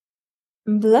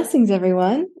Blessings,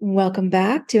 everyone. Welcome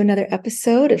back to another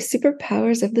episode of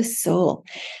Superpowers of the Soul.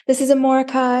 This is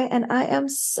Amorikai, and I am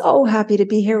so happy to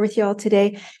be here with y'all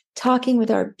today, talking with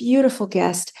our beautiful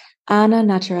guest, Anna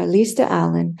Naturalista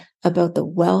Allen, about the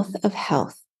wealth of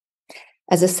health.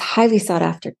 As a highly sought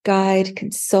after guide,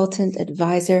 consultant,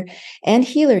 advisor, and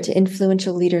healer to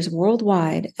influential leaders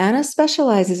worldwide, Anna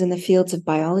specializes in the fields of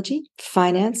biology,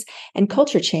 finance, and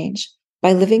culture change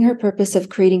by living her purpose of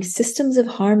creating systems of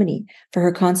harmony for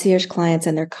her concierge clients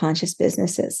and their conscious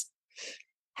businesses.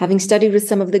 Having studied with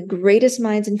some of the greatest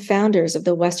minds and founders of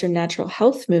the Western natural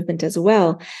health movement as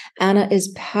well, Anna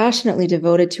is passionately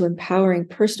devoted to empowering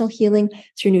personal healing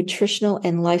through nutritional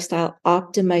and lifestyle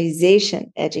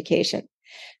optimization education.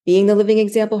 Being the living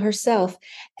example herself,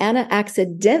 Anna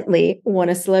accidentally won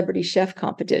a celebrity chef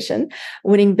competition,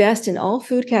 winning best in all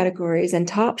food categories and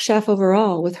top chef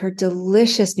overall with her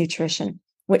delicious nutrition,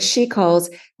 which she calls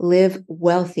Live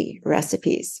Wealthy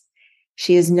recipes.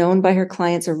 She is known by her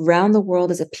clients around the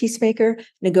world as a peacemaker,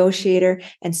 negotiator,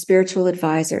 and spiritual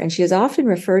advisor, and she is often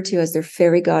referred to as their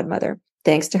fairy godmother,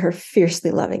 thanks to her fiercely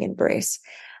loving embrace.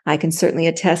 I can certainly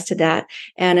attest to that.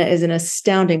 Anna is an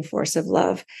astounding force of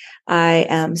love. I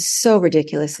am so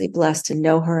ridiculously blessed to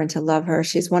know her and to love her.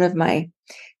 She's one of my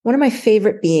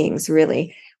favorite beings,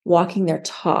 really, walking their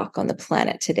talk on the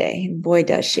planet today. And boy,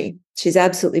 does she. She's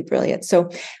absolutely brilliant. So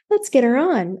let's get her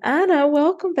on. Anna,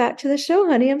 welcome back to the show,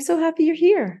 honey. I'm so happy you're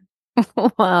here.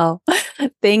 Wow.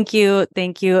 Thank you.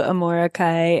 Thank you, Amora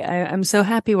Kai. I'm so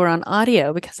happy we're on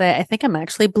audio because I think I'm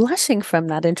actually blushing from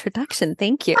that introduction.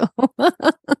 Thank you.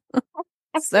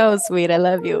 So sweet. I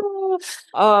love you.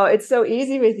 Oh, it's so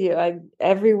easy with you.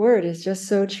 Every word is just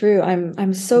so true.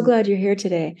 I'm so glad you're here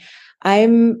today.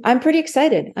 I'm pretty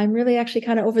excited. I'm really actually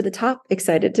kind of over the top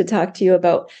excited to talk to you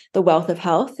about the wealth of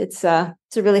health. It's a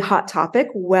really hot topic,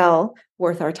 well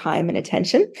worth our time and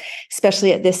attention,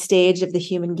 especially at this stage of the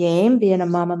human game, being a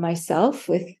mama myself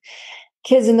with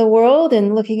kids in the world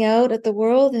and looking out at the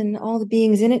world and all the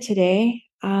beings in it today.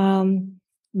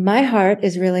 My heart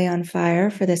is really on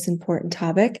fire for this important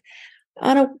topic.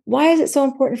 Anna, why is it so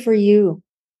important for you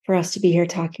for us to be here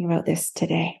talking about this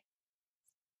today?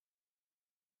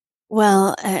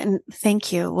 Well, and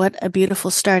thank you. What a beautiful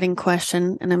starting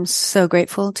question. And I'm so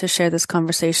grateful to share this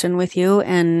conversation with you.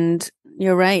 And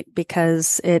you're right,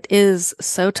 because it is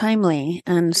so timely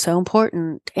and so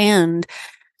important. And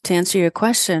to answer your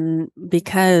question,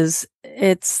 because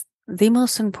it's the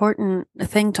most important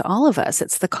thing to all of us.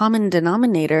 It's the common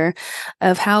denominator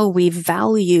of how we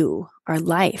value our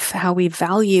life, how we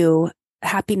value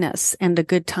happiness and a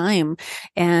good time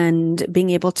and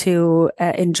being able to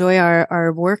enjoy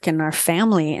our work and our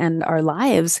family and our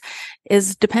lives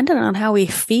is dependent on how we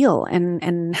feel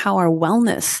and how our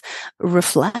wellness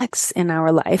reflects in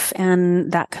our life.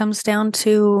 And that comes down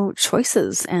to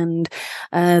choices and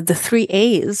the 3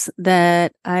 A's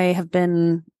that I have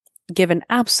been given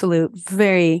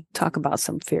talk about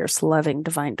some fierce, loving,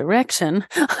 divine direction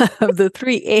of the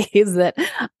 3 A's that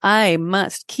I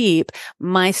must keep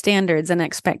my standards and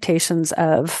expectations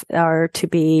of are to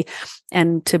be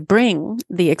and to bring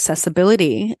the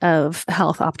accessibility of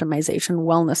health optimization,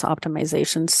 wellness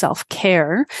optimization,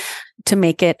 self-care to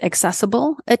make it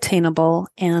accessible, attainable,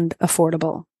 and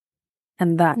affordable.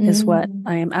 And that is what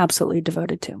I am absolutely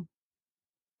devoted to.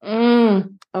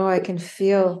 Oh, I can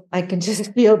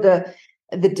just feel the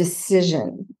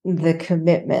decision, the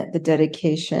commitment, the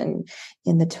dedication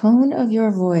in the tone of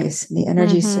your voice, and the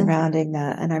energy surrounding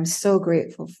that. And I'm so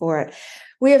grateful for it.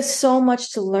 We have so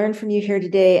much to learn from you here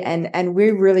today. And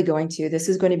we're really this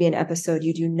is going to be an episode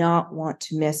you do not want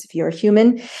to miss. If you're a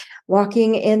human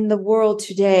walking in the world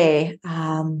today,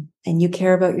 and you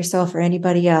care about yourself or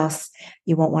anybody else,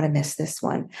 you won't want to miss this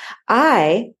one.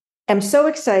 I'm so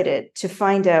excited to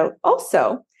find out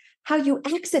also how you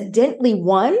accidentally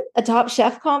won a Top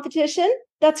Chef competition.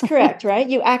 That's correct, right?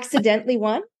 You accidentally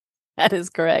won? That is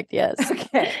correct, yes.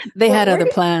 Okay. They had other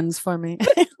plans for me.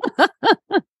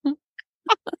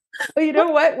 Well, you know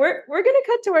what? We're going to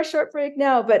cut to our short break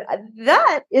now, but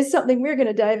that is something we're going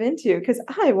to dive into because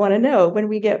I want to know when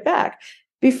we get back.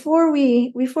 Before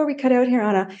we cut out here,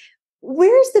 Anna,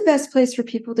 where's the best place for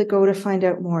people to go to find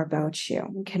out more about you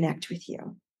and connect with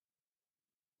you?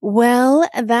 Well,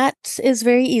 that is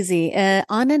very easy. Anna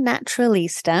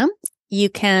Naturalista you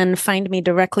can find me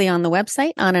directly on the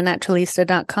website,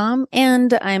 annanaturalista.com,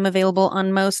 and I'm available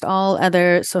on most all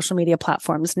other social media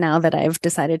platforms now that I've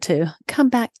decided to come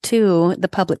back to the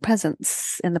public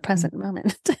presence in the present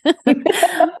moment.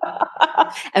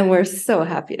 And we're so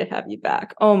happy to have you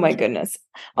back. Oh my goodness.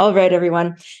 All right,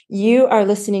 everyone. You are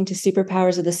listening to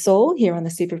Superpowers of the Soul here on the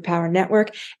Superpower Network,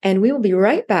 and we will be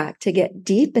right back to get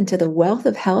deep into the wealth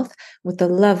of health with the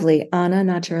lovely Anna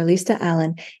Naturalista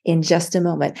Allen in just a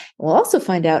moment. We'll also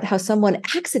find out how someone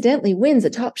accidentally wins a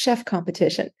Top Chef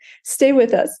competition. Stay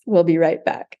with us. We'll be right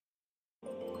back.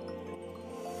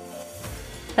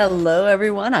 Hello,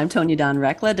 everyone. I'm Tonya Dawn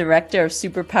Rekla, Director of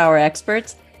Superpower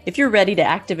Experts. If you're ready to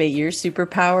activate your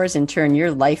superpowers and turn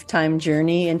your lifetime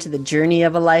journey into the journey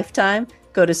of a lifetime,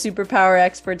 go to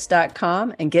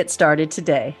superpowerexperts.com and get started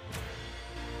today.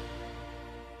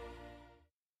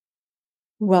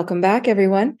 Welcome back,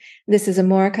 everyone. This is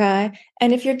Amorikai,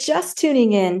 and if you're just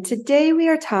tuning in, today we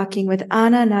are talking with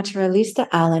Anna Naturalista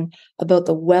Allen about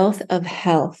the wealth of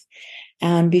health.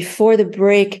 And before the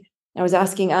break, I was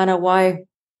asking Anna why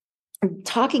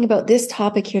talking about this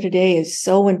topic here today is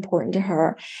so important to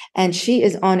her. And she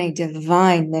is on a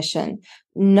divine mission,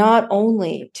 not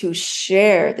only to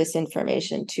share this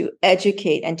information, to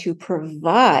educate and to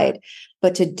provide,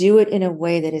 but to do it in a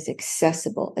way that is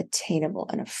accessible, attainable,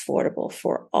 and affordable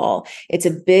for all. It's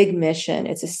a big mission.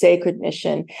 It's a sacred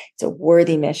mission. It's a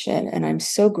worthy mission. And I'm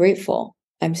so grateful.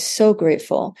 I'm so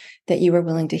grateful that you were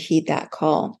willing to heed that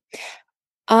call.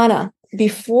 Anna,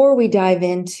 before we dive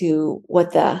into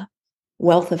what the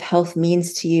wealth of health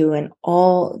means to you and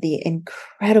all the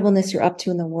incredibleness you're up to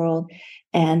in the world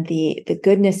and the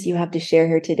goodness you have to share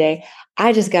here today,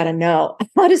 I just got to know,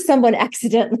 how does someone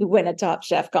accidentally win a Top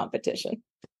Chef competition?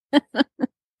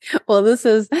 Well, this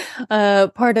is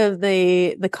part of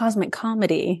the cosmic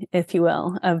comedy, if you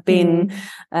will, of being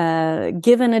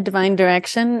given a divine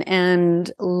direction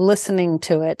and listening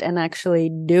to it and actually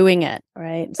doing it,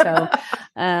 right? So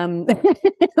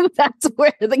that's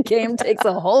where the game takes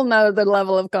a whole nother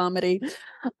level of comedy.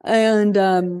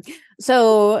 And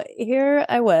so here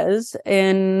I was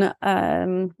in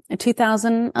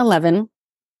 2011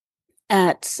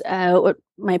 at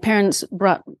my parents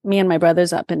brought me and my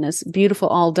brothers up in this beautiful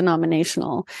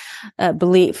all-denominational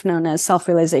belief known as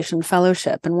Self-Realization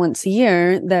Fellowship. And once a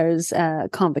year, there's a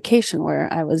convocation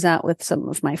where I was at with some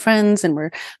of my friends, and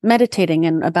we're meditating,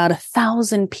 and about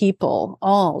 1,000 people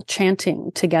all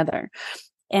chanting together.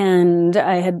 And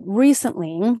I had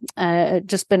recently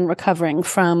just been recovering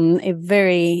from a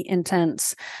very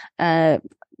intense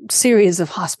series of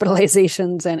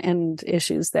hospitalizations and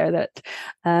issues there that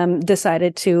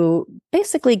decided to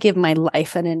basically give my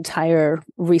life an entire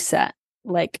reset,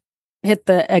 like hit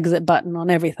the exit button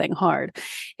on everything hard.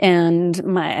 And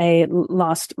I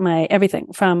lost my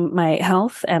everything, from my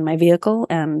health and my vehicle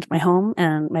and my home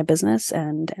and my business,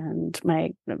 and my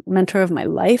mentor of my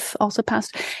life also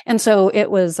passed. And so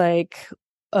it was like,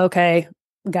 okay,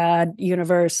 God,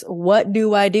 universe, what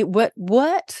do I do?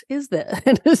 What is this?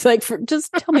 And it's like,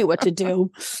 just tell me what to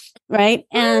do. Right.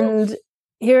 And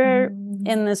here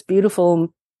in this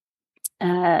beautiful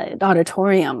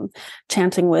auditorium,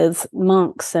 chanting with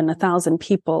monks and 1,000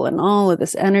 people and all of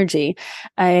this energy,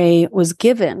 I was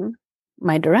given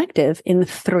my directive in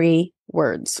 3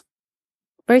 words.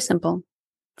 Very simple.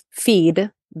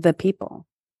 Feed the people.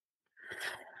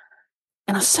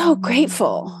 And I was so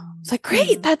grateful. It's like,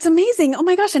 great, that's amazing. Oh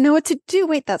my gosh, I know what to do.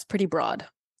 Wait, that's pretty broad.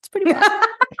 It's pretty broad.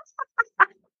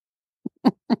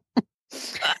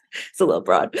 It's a little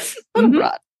broad.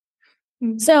 Broad.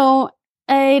 So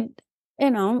I,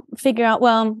 figure out,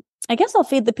 well, I guess I'll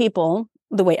feed the people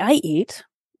the way I eat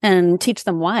and teach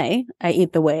them why I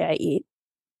eat the way I eat.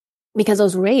 Because I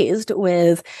was raised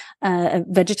with a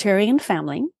vegetarian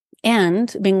family.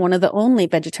 And being one of the only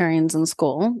vegetarians in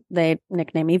school, they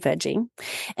nicknamed me Veggie.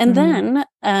 And then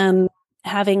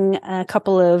having a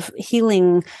couple of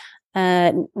healing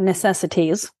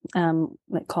necessities,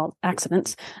 called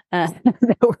accidents,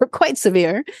 that were quite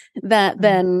severe, that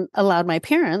then allowed my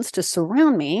parents to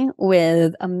surround me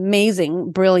with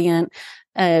amazing, brilliant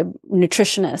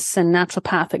nutritionists and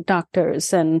naturopathic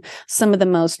doctors and some of the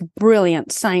most brilliant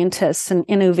scientists and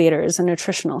innovators in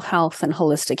nutritional health and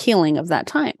holistic healing of that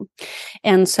time.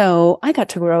 And so I got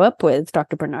to grow up with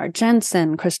Dr. Bernard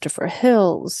Jensen, Christopher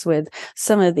Hills, with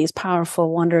some of these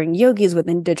powerful wandering yogis with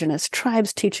indigenous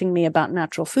tribes teaching me about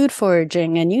natural food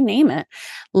foraging, and you name it.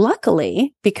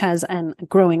 Luckily, because I'm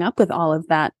growing up with all of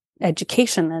that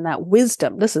education and that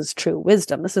wisdom, this is true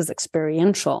wisdom, this is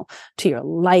experiential to your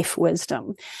life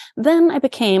wisdom. Then I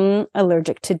became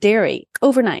allergic to dairy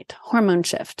overnight, hormone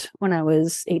shift, when I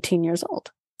was 18 years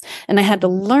old. And I had to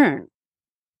learn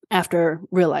after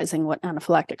realizing what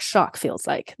anaphylactic shock feels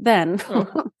like, then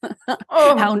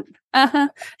Oh.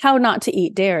 how not to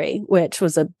eat dairy, which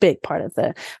was a big part of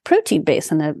the protein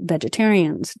base in the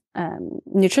vegetarian's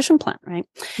nutrition plan, right?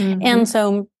 Mm-hmm. And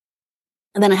so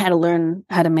then I had to learn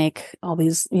how to make all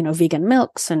these, vegan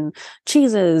milks and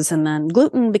cheeses, and then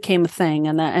gluten became a thing.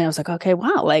 And I was like, okay,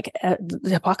 wow, like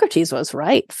Hippocrates was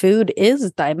right. Food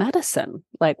is thy medicine.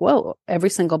 Like, whoa, every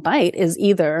single bite is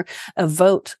either a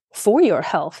vote for your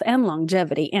health and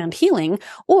longevity and healing,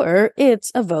 or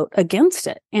it's a vote against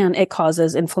it. And it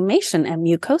causes inflammation and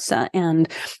mucosa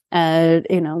and,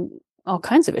 all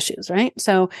kinds of issues, right?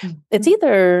 So it's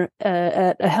either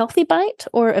a healthy bite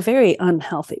or a very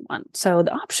unhealthy one. So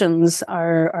the options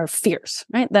are fierce,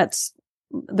 right?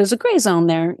 There's a gray zone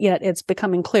there, yet it's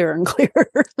becoming clearer and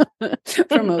clearer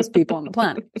for most people on the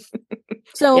planet.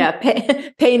 So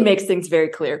yeah, pain makes things very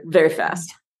clear, very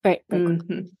fast. Right.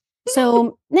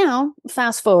 So now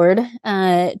fast forward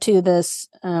to this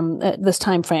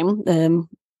time frame,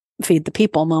 feed the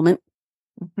people moment.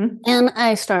 Mm-hmm. And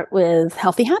I start with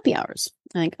healthy happy hours.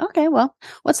 Like, okay, well,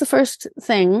 what's the first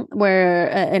thing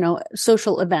where,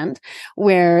 social event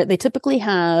where they typically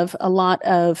have a lot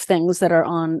of things that are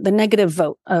on the negative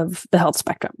vote of the health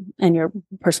spectrum and your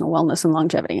personal wellness and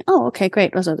longevity? Oh, okay,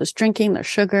 great. So there's drinking, there's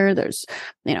sugar, there's,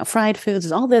 fried foods,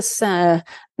 there's all this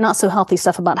not so healthy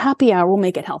stuff about happy hour. We'll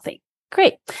make it healthy.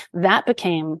 Great. That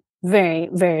became very,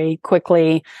 very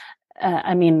quickly.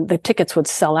 The tickets would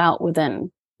sell out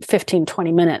within 15,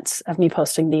 20 minutes of me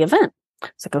posting the event.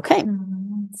 It's like, okay,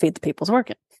 feed the people's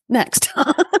working. Next.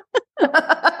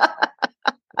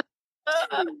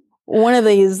 One of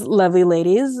these lovely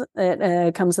ladies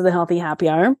that comes to the healthy happy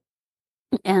hour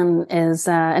and is,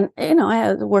 I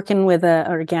was working with an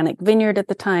organic vineyard at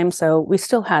the time. So we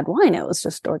still had wine. It was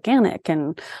just organic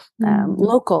and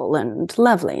local and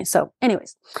lovely. So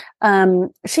anyways,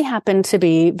 she happened to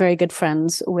be very good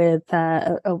friends with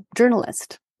a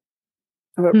journalist.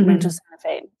 Rancho Santa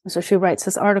Fe. So she writes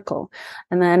this article,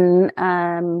 and then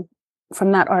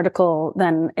from that article,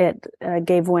 then it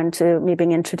gave wind to me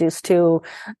being introduced to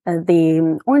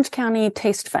the Orange County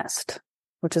Taste Fest,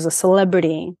 which is a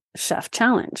celebrity chef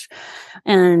challenge.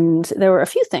 And there were a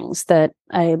few things that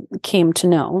I came to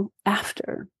know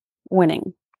after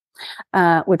winning,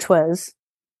 which was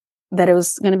that it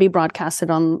was going to be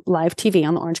broadcasted on live TV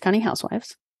on the Orange County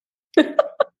Housewives.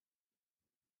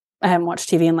 I haven't watched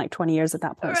TV in like 20 years at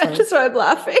that point. So. That's why I'm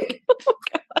laughing. Oh,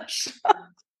 gosh.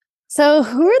 So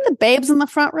who are the babes in the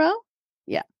front row?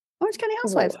 Yeah. Orange County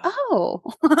Housewives. Oh,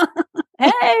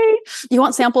 hey, you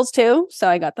want samples too? So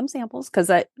I got them samples because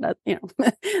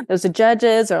those are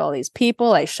judges or all these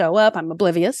people. I show up. I'm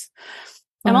oblivious.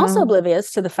 I'm also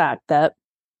oblivious to the fact that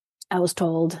I was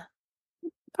told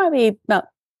probably about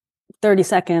 30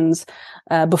 seconds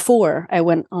before I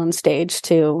went on stage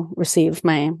to receive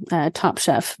my Top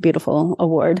Chef Beautiful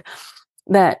award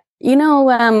that, you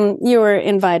were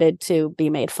invited to be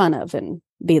made fun of and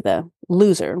be the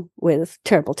loser with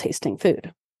terrible tasting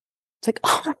food. It's like,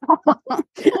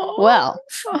 well,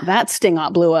 that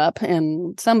sting-op blew up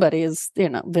in somebody's,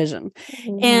 vision.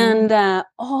 And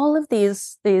all of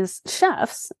these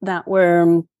chefs that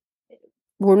were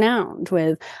renowned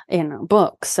with,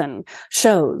 books and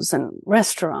shows and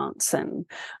restaurants and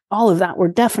all of that were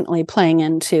definitely playing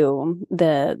into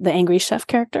the angry chef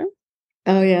character.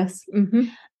 Oh, yes. Mm-hmm.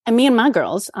 And me and my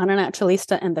girls, Anna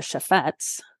Naturalista and the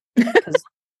Chefettes, because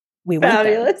we went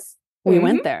there. We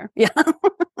went there. Yeah.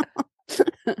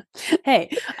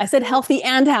 Hey, I said healthy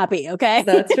and happy. Okay.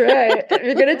 That's right.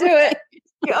 You're going to do it.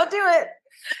 You'll do it.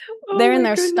 They're in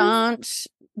their staunch,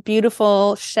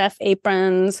 beautiful chef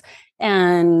aprons.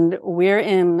 And we're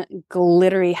in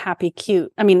glittery, happy,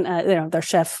 cute. They're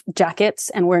chef jackets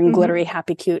and we're in glittery,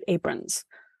 happy, cute aprons.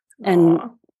 And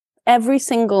every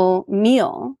single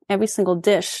meal, every single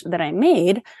dish that I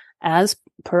made, as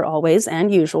per always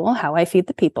and usual, how I feed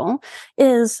the people,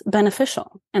 is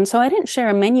beneficial. And so I didn't share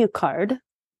a menu card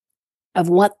of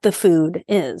what the food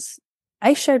is.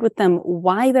 I shared with them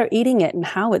why they're eating it and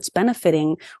how it's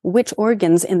benefiting which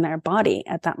organs in their body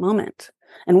at that moment,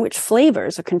 and which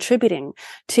flavors are contributing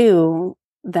to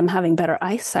them having better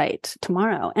eyesight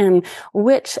tomorrow, and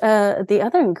which the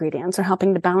other ingredients are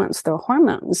helping to balance their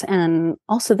hormones. And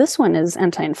also this one is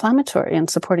anti-inflammatory and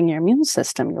supporting your immune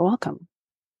system. You're welcome.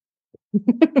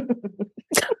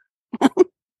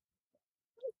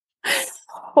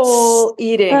 Whole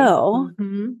eating. So,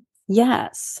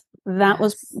 yes. That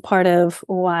was part of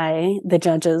why the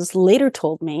judges later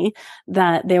told me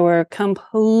that they were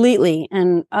completely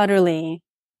and utterly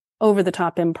over the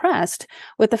top impressed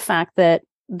with the fact that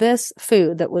this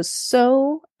food that was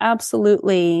so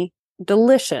absolutely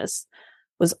delicious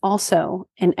was also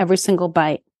in every single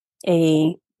bite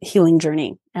a healing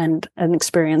journey and an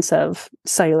experience of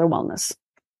cellular wellness.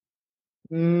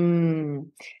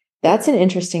 That's an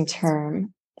interesting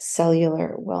term,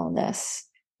 cellular wellness.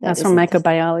 That's from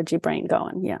microbiology brain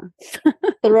going, yeah.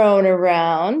 Thrown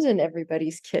around in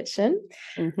everybody's kitchen.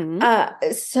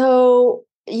 So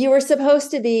you were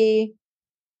supposed to be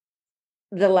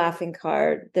the laughing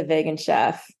card, the vegan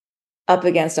chef, up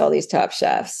against all these top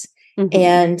chefs.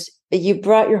 And you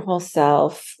brought your whole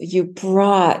self. You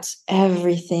brought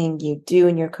everything you do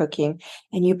in your cooking.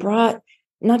 And you brought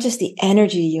not just the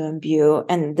energy you imbue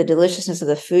and the deliciousness of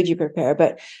the food you prepare,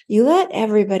 but you let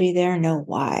everybody there know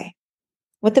why,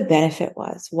 what the benefit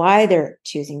was, why they're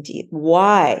choosing to eat,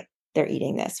 why they're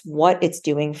eating this, what it's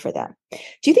doing for them.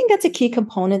 Do you think that's a key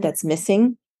component that's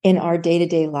missing in our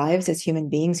day-to-day lives as human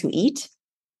beings who eat?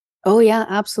 Oh, yeah,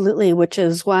 absolutely. Which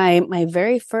is why my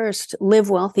very first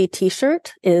Live Wealthy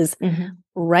t-shirt is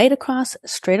right across,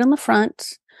 straight on the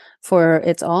front.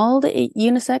 It's all the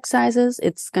unisex sizes.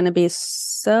 It's going to be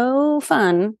so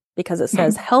fun because it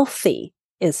says healthy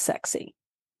is sexy.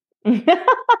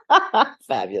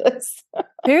 Fabulous.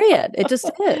 Period. It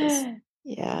just is.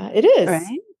 Yeah, it is.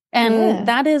 Right. And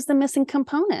that is the missing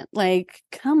component. Like,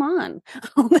 come on.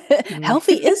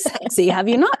 Healthy is sexy. Have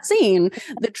you not seen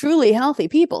the truly healthy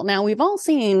people? Now, we've all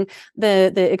seen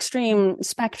the extreme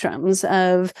spectrums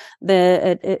of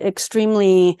the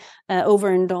extremely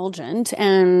overindulgent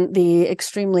and the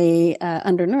extremely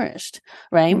undernourished,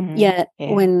 right? Yet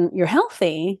when you're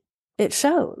healthy, it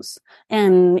shows,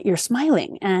 and you're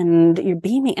smiling and you're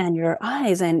beaming and your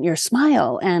eyes and your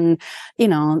smile. And,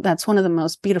 that's one of the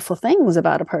most beautiful things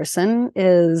about a person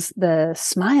is the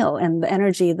smile and the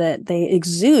energy that they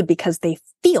exude because they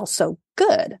feel so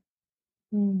good.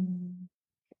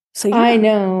 So yeah. I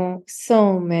know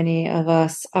so many of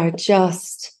us are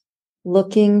just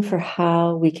looking for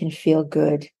how we can feel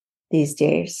good these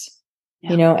days,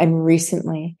 and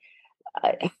recently,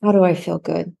 how do I feel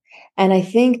good? And I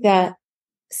think that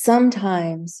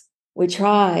sometimes we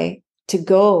try to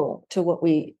go to what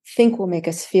we think will make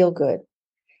us feel good,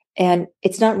 and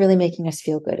it's not really making us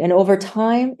feel good. And over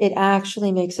time, it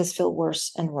actually makes us feel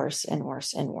worse and worse and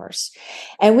worse and worse.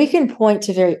 And we can point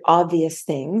to very obvious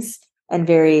things and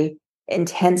very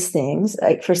intense things,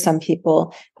 like for some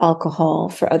people, alcohol,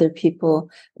 for other people,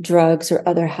 drugs or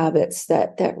other habits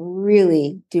that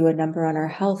really do a number on our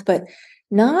health, but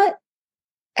not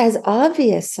as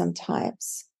obvious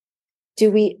sometimes.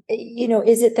 Do we,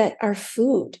 is it that our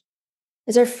food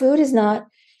is not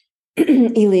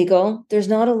illegal? There's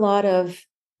not a lot of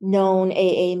known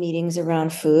AA meetings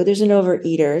around food. There's an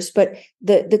overeaters, but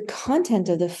the content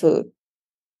of the food,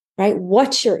 right?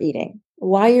 What you're eating,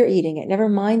 why you're eating it, never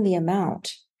mind the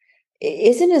amount,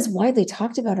 isn't as widely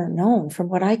talked about or known from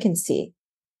what I can see.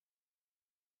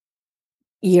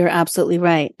 You're absolutely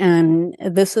right. And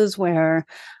this is where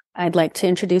I'd like to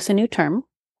introduce a new term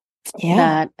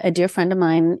that a dear friend of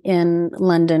mine in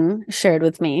London shared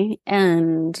with me.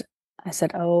 And I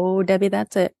said, "Oh, Debbie,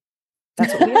 that's it.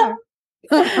 That's what we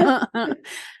are."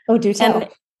 Oh, do tell. And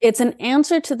it's an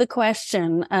answer to the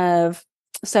question of,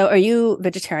 so are you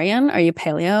vegetarian? Are you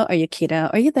paleo? Are you keto?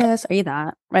 Are you this? Are you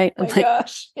that? Right? Oh my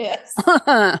gosh. Yes.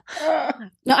 No,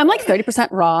 I'm like 30%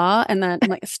 raw. And then I'm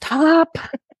like, stop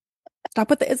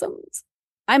with the isms.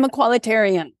 I'm a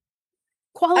qualitarian.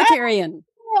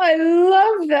 Oh, I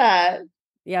love that.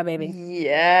 Yeah, baby.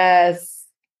 Yes.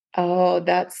 Oh,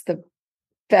 that's the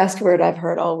best word I've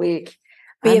heard all week.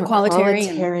 Be a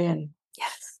qualitarian.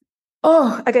 Yes.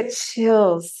 Oh, I got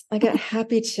chills. I got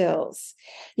happy chills.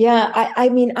 Yeah. I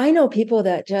mean, I know people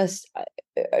that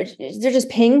they're just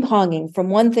ping-ponging from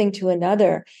one thing to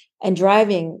another and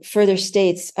driving further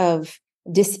states of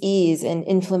dis-ease and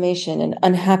inflammation and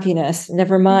unhappiness,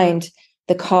 never mind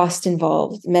the cost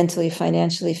involved mentally,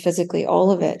 financially, physically,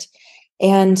 all of it.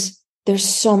 And there's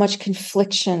so much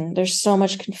confliction. There's so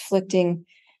much conflicting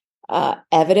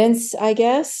evidence, I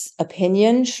guess,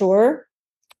 opinion, sure,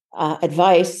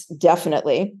 advice,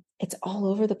 definitely. It's all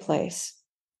over the place.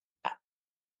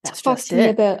 Talk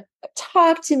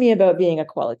to me about being a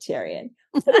qualitarian.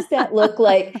 What does that look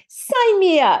like? Sign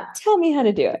me up. Tell me how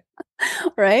to do it.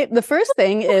 Right. The first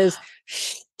thing is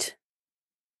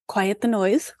quiet the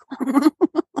noise.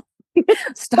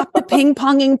 Stop the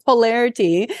ping-ponging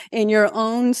polarity in your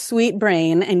own sweet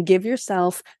brain and give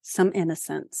yourself some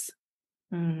innocence.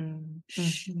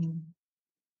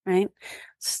 Right?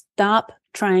 Stop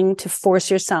trying to force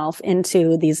yourself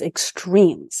into these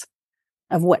extremes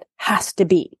of what has to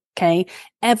be. Okay.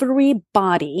 Every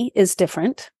body is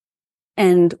different,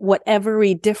 and what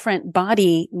every different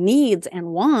body needs and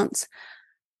wants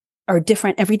are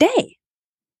different every day.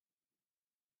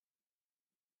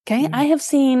 Okay. I have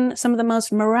seen some of the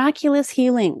most miraculous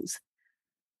healings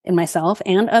in myself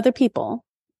and other people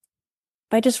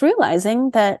by just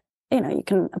realizing that, you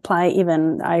can apply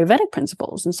even Ayurvedic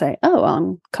principles and say, oh, well,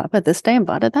 I'm Kapha this day and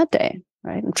Vata that day,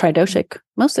 right? And Tridoshic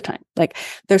most of the time. Like,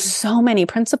 there's so many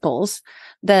principles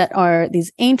that are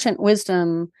these ancient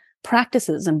wisdom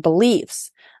practices and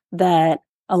beliefs that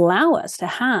allow us to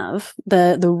have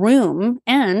the room,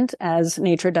 and as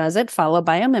nature does it, follow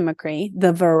biomimicry,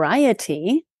 the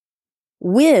variety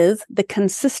with the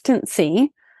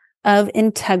consistency of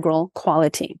integral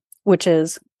quality, which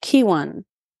is key one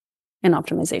in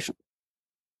optimization.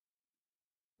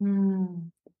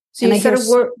 So you said a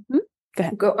word.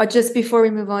 Go ahead. Just before we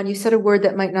move on, you said a word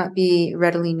that might not be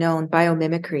readily known,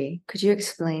 biomimicry. Could you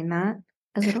explain that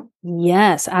a little?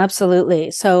 Yes,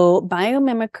 absolutely. So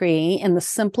biomimicry in the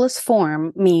simplest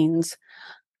form means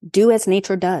do as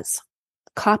nature does.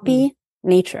 Copy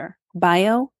nature.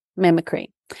 Biomimicry.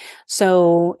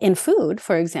 So in food,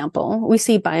 for example, we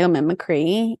see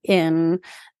biomimicry in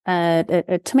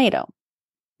a tomato,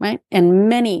 right? And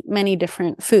many, many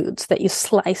different foods that you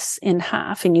slice in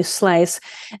half and you slice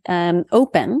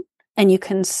open, and you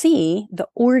can see the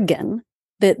organ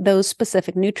that those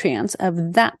specific nutrients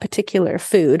of that particular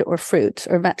food or fruit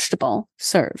or vegetable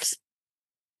serves.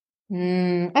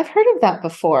 I've heard of that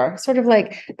before. Sort of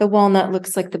like the walnut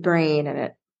looks like the brain, and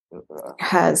it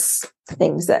has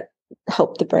things that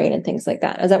help the brain and things like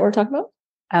that. Is that what we're talking about?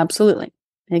 Absolutely.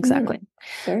 Exactly.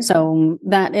 So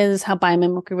that is how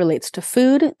biomimicry relates to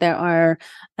food. There are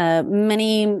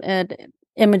many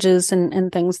images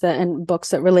and things and books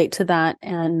that relate to that.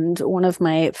 And one of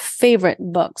my favorite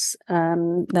books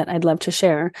that I'd love to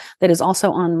share that is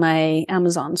also on my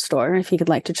Amazon store, if you could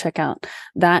like to check out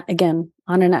that, again,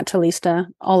 on a Naturalista,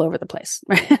 all over the place,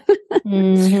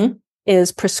 right?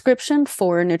 Is Prescription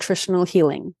for Nutritional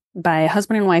Healing by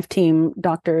husband and wife team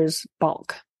doctors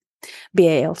Balch.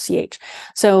 Balch.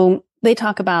 So they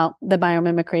talk about the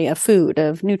biomimicry of food,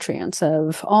 of nutrients,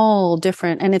 of all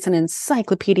different, and it's an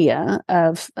encyclopedia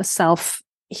of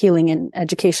self-healing and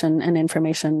education and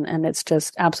information. And it's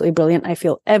just absolutely brilliant. I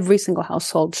feel every single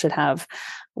household should have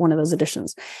one of those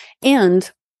editions. And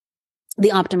the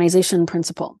optimization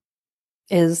principle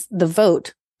is the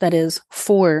vote that is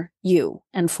for you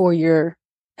and for your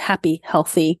happy,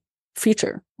 healthy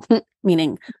future,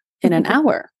 meaning in an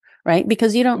hour. Right?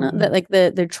 Because you don't know that, like,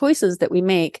 the choices that we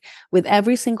make with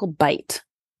every single bite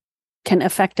can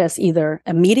affect us either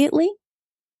immediately,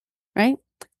 right?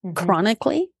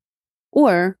 Chronically,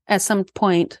 or at some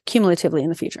point cumulatively in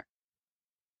the future.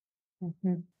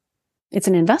 It's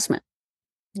an investment.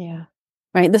 Yeah.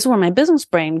 Right? This is where my business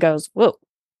brain goes, whoa,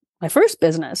 my first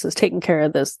business is taking care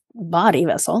of this body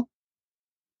vessel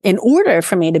in order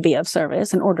for me to be of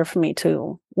service, in order for me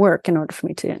to work, in order for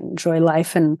me to enjoy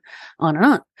life, and on and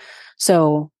on.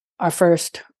 So our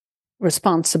first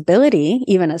responsibility,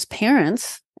 even as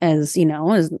parents, as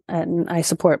and I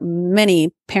support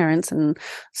many parents and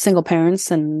single parents,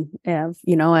 and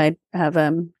I have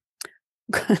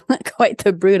quite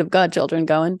the brood of godchildren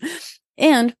going,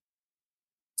 and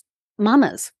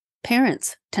mamas,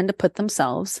 parents tend to put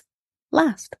themselves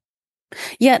last.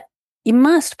 Yet you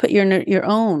must put your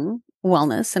own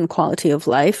wellness and quality of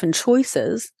life and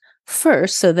choices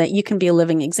first, so that you can be a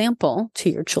living example to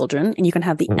your children, and you can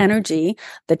have the energy,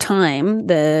 the time,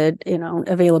 the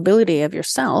availability of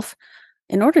yourself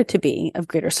in order to be of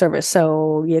greater service.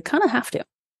 So you kind of have to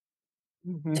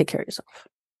take care of yourself.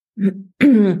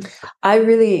 I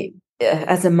really,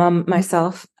 as a mom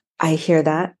myself, I hear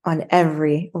that on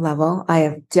every level. I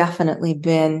have definitely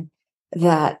been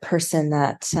that person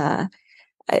that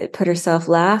put herself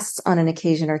last on an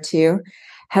occasion or two.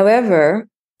 However,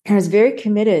 I was very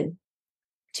committed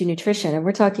to nutrition. And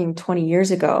we're talking 20 years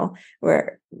ago,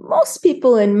 where most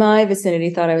people in my vicinity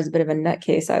thought I was a bit of a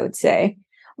nutcase, I would say,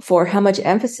 for how much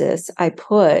emphasis I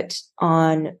put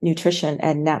on nutrition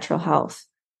and natural health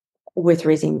with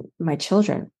raising my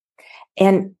children.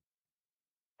 And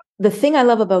the thing I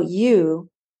love about you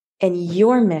and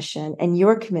your mission and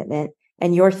your commitment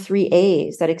and your 3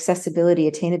 A's, that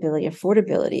accessibility, attainability,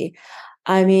 affordability,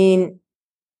 I mean,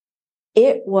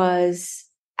 it was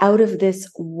out of this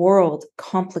world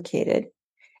complicated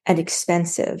and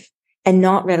expensive and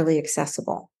not readily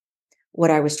accessible,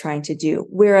 what I was trying to do,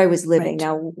 where I was living. Right.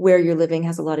 Now, where you're living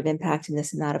has a lot of impact in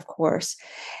this and that, of course.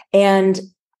 And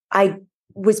I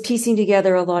was piecing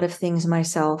together a lot of things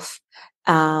myself.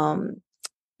 There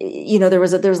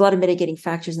was a lot of mitigating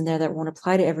factors in there that won't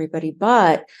apply to everybody,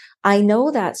 but I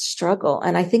know that struggle.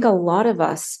 And I think a lot of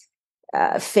us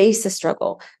face a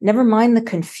struggle. Never mind the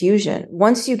confusion.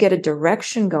 Once you get a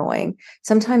direction going,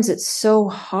 sometimes it's so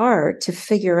hard to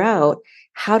figure out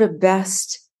how to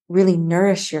best really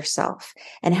nourish yourself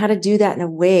and how to do that in a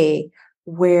way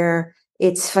where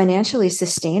it's financially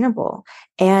sustainable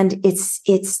and it's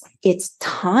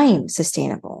time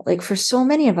sustainable. Like for so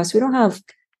many of us, we don't have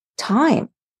time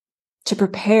to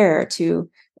prepare to,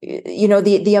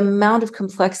 the amount of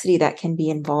complexity that can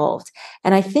be involved.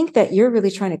 And I think that you're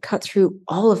really trying to cut through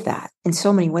all of that in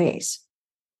so many ways.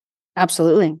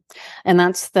 Absolutely. And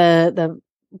that's the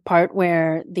part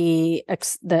where the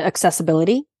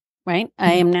accessibility, right?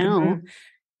 I am now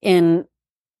in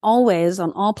always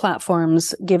on all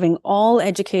platforms, giving all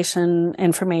education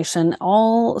information,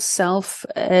 all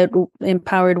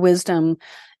self-empowered wisdom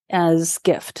as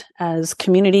gift, as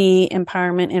community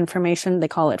empowerment information. They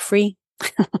call it free.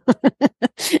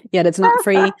 Yet it's not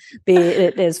free.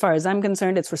 As far as I'm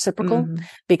concerned, it's reciprocal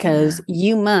because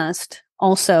you must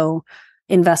also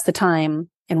invest the time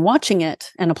in watching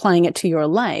it and applying it to your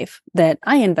life that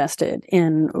I invested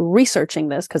in researching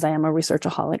this, because I am a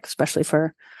researchaholic, especially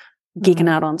for geeking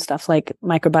out on stuff like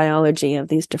microbiology of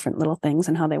these different little things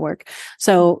and how they work.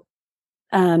 So,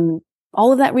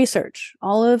 all of that research,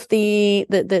 all of the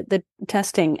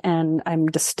testing, and I'm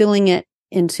distilling it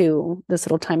into this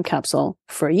little time capsule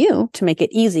for you to make it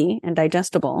easy and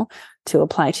digestible to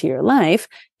apply to your life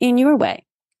in your way.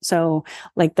 So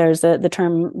like there's the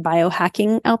term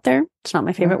biohacking out there. It's not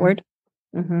my favorite word.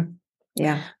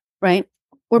 Yeah. Right.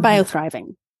 We're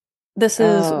biothriving. This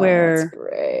is where, that's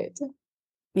great.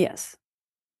 Yes,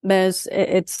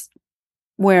 it's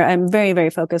where I'm very, very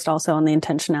focused also on the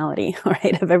intentionality,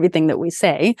 right, of everything that we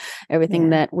say, everything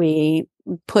that we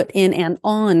put in and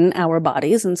on our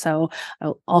bodies. And so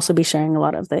I'll also be sharing a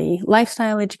lot of the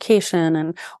lifestyle education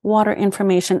and water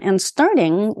information, and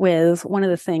starting with one of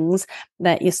the things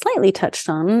that you slightly touched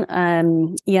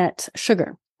on, yet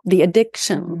sugar. The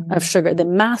addiction of sugar, the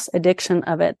mass addiction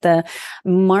of it, the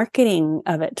marketing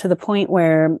of it, to the point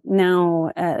where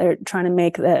now they're trying to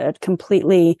make the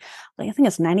completely, like, I think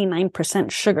it's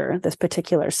 99% sugar. This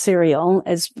particular cereal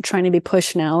is trying to be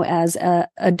pushed now as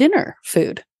a dinner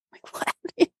food. Like, what?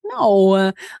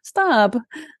 No, stop.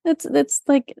 It's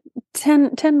like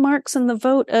 10 marks in the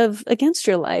vote of against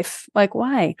your life. Like,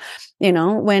 why?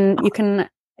 When you can.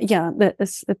 Yeah,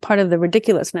 that's part of the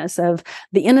ridiculousness of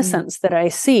the innocence that I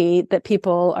see, that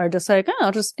people are just like, oh,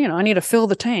 just, I need to fill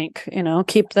the tank,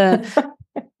 keep the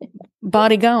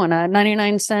body going. A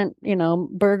 99-cent,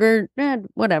 burger,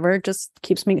 whatever, just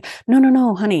keeps me.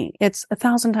 No, honey, it's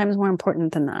 1,000 times more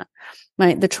important than that.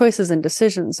 Right? The choices and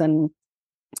decisions and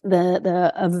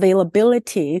the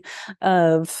availability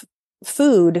of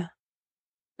food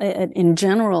in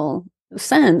general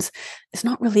sense is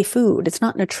not really food. It's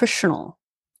not nutritional.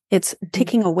 It's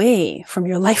taking away from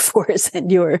your life force and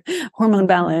your hormone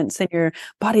balance and your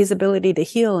body's ability to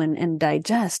heal and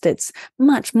digest. It's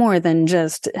much more than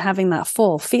just having that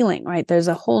full feeling, right? There's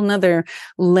a whole nother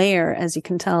layer, as you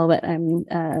can tell, that I'm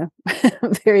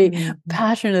very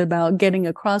passionate about getting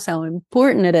across how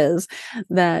important it is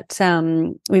that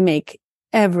we make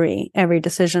every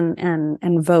decision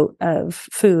and vote of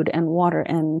food and water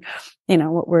and,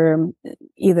 what we're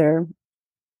either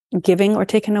giving or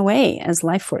taken away as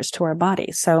life force to our body.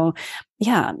 So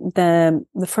yeah, the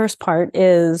first part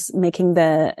is making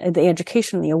the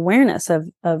education, the awareness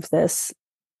of this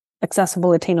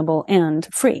accessible, attainable, and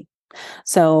free.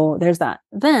 So there's that.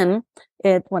 Then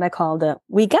what I call the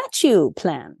 "we got you"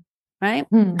 plan. Right?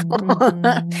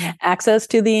 Access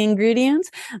to the ingredients,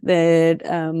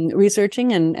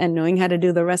 researching and knowing how to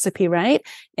do the recipe right,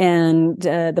 and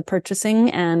the purchasing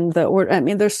and the order. I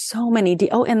mean, there's so many.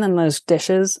 And then there's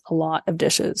dishes, a lot of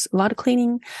dishes, a lot of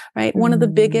cleaning, right? One of the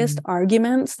biggest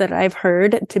arguments that I've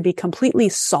heard to be completely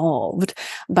solved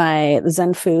by the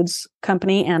Zen Foods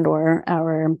company and or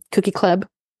our cookie club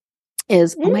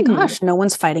is, oh my gosh, no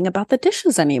one's fighting about the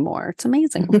dishes anymore. It's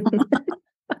amazing.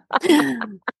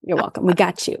 You're welcome. We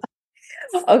got you.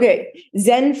 Okay.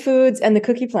 Zen Foods and the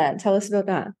cookie plant. Tell us about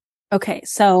that. Okay.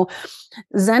 So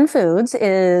Zen Foods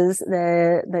is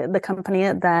the company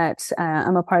that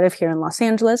I'm a part of here in Los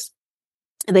Angeles.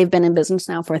 They've been in business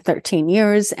now for 13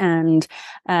 years, and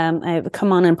I've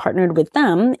come on and partnered with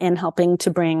them in helping to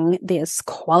bring these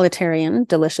qualitarian,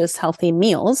 delicious, healthy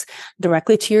meals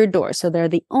directly to your door. So they're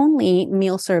the only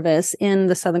meal service in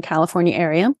the Southern California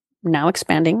area. Now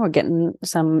expanding. We're getting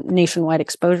some nationwide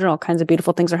exposure. All kinds of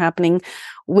beautiful things are happening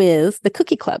with the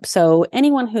Cookie Club. So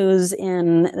anyone who's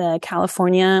in the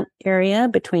California area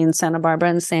between Santa Barbara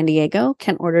and San Diego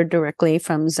can order directly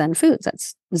from Zen Foods.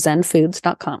 That's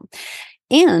zenfoods.com.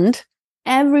 And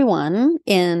everyone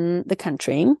in the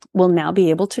country will now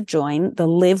be able to join the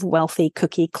Live Wealthy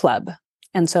Cookie Club.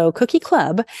 And so Cookie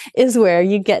Club is where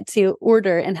you get to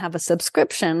order and have a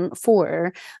subscription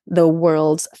for the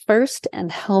world's first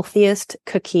and healthiest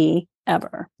cookie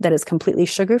ever that is completely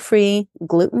sugar-free,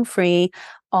 gluten-free,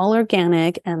 all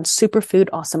organic, and superfood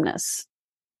awesomeness.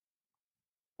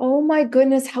 Oh my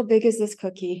goodness, how big is this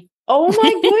cookie? Oh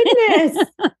my goodness.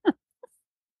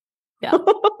 Yeah.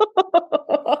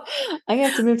 I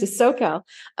have to move to SoCal.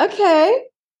 Okay.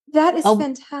 That is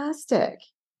fantastic.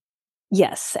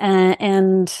 Yes.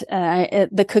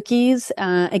 The cookies,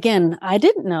 again, I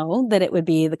didn't know that it would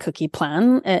be the cookie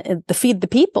plan. The Feed the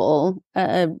People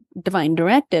divine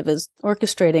directive is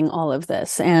orchestrating all of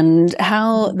this, and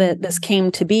how this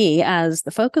came to be as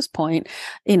the focus point,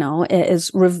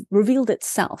 is revealed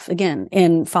itself again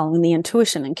in following the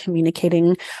intuition and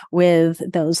communicating with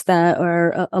those that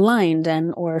are aligned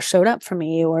or showed up for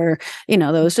me, or,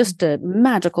 there was just a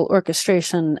magical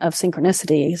orchestration of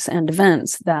synchronicities and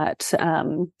events that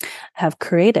have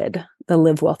created the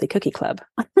Live Wealthy Cookie Club.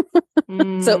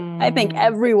 So I thank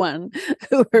everyone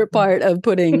who were part of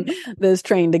putting this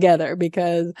train together,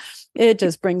 because it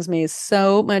just brings me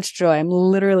so much joy. I'm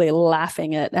literally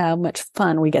laughing at how much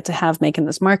fun we get to have making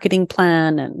this marketing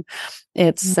plan. And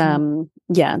it's,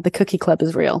 the Cookie Club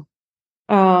is real.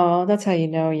 Oh, that's how you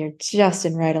know you're just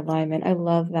in right alignment. I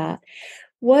love that.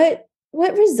 What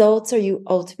results are you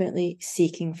ultimately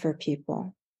seeking for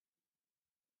people?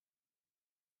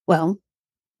 Well,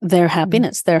 their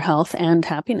happiness, their health and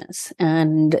happiness.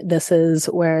 And this is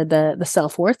where the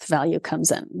self-worth value comes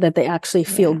in, that they actually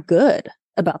feel good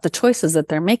about the choices that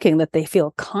they're making, that they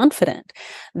feel confident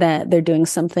that they're doing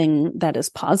something that is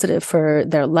positive for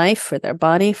their life, for their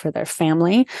body, for their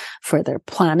family, for their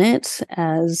planet.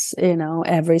 As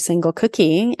every single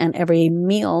cookie and every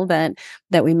meal that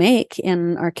we make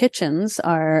in our kitchens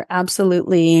are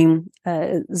absolutely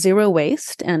zero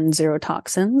waste and zero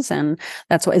toxins. And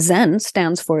that's why Zen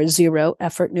stands for zero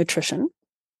effort nutrition,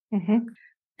 and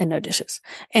no dishes.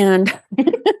 And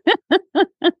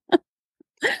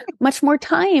much more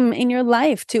time in your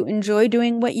life to enjoy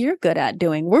doing what you're good at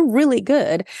doing. We're really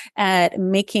good at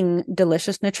making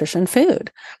delicious nutrition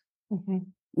food.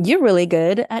 You're really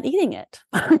good at eating it.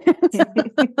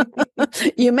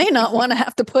 You may not want to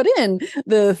have to put in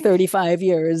the 35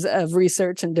 years of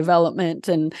research and development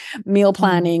and meal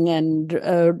planning and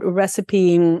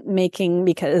recipe making,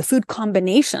 because food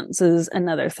combinations is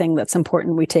another thing that's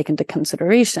important we take into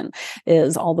consideration,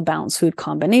 is all the balanced food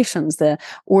combinations, the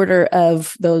order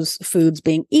of those foods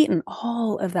being eaten.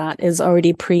 All of that is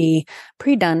already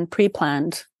pre-done,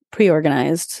 pre-planned,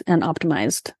 pre-organized, and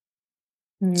optimized,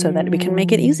 so that we can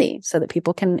make it easy, so that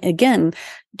people can, again,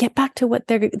 get back to what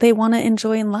they want to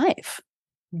enjoy in life.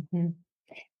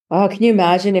 Oh, can you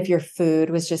imagine if your food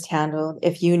was just handled,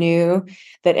 if you knew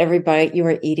that every bite you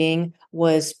were eating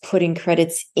was putting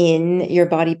credits in your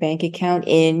body bank account,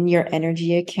 in your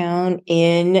energy account,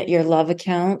 in your love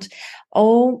account?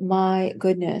 Oh my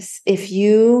goodness. If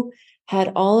you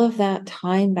had all of that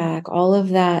time back, all of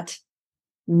that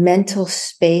mental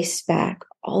space back,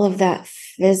 all of that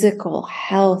physical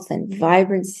health and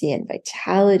vibrancy and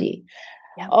vitality.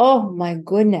 Oh my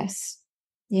goodness.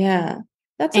 Yeah.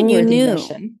 That's a worthy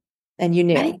mission. And you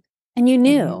knew. Right? And you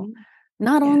knew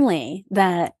not only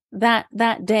that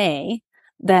day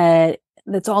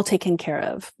that's all taken care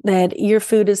of, that your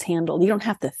food is handled. You don't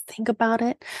have to think about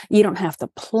it. You don't have to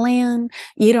plan.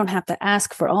 You don't have to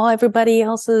ask for everybody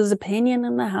else's opinion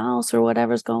in the house or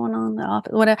whatever's going on in the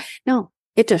office, whatever. No,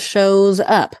 it just shows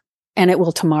up, and it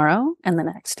will tomorrow and the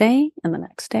next day and the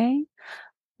next day.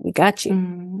 We got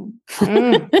you.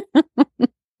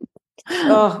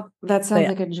 Oh, that sounds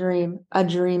like a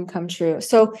dream come true.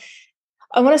 So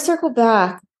I want to circle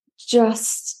back,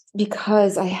 just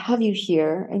because I have you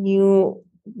here and you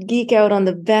geek out on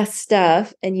the best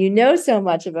stuff and you know so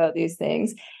much about these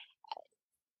things.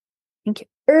 Thank you.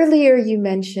 Earlier, you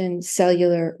mentioned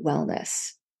cellular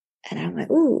wellness. And I'm like,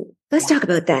 ooh, let's talk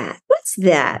about that. What's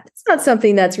that? It's not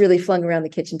something that's really flung around the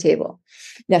kitchen table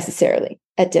necessarily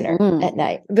at dinner at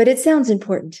night, but it sounds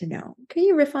important to know. Can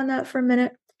you riff on that for a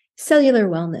minute? Cellular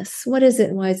wellness. What is it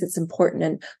and why is it important?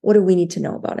 And what do we need to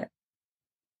know about it?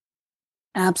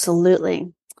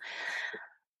 Absolutely.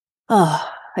 Oh,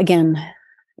 again,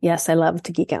 yes, I love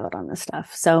to geek out on this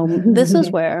stuff. So this is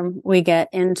where we get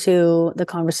into the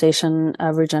conversation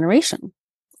of regeneration,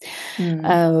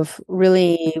 of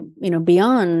really,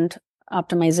 beyond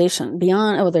optimization,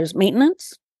 there's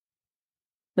maintenance,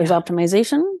 there's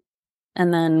optimization,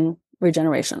 and then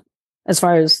regeneration, as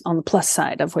far as on the plus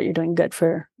side of what you're doing good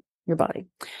for your body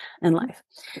and life.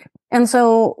 And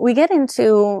so we get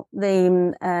into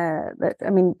the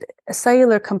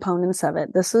cellular components of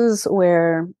it. This is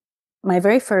where my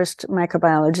very first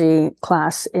microbiology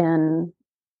class in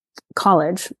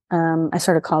college, I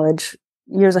started college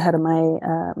years ahead of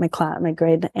my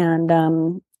grade,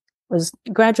 and was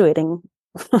graduating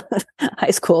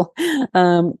high school.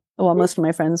 Well, most of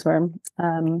my friends were.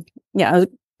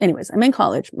 Anyways, I'm in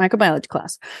college, microbiology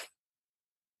class.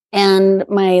 And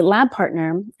my lab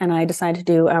partner and I decided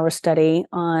to do our study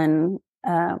on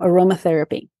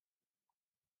aromatherapy.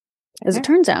 As it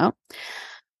turns out,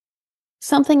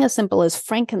 something as simple as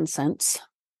frankincense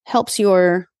helps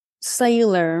your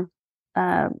cellular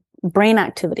brain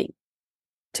activity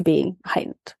to be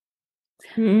heightened.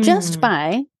 Just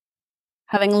by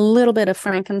having a little bit of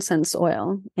frankincense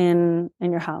oil in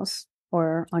your house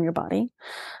or on your body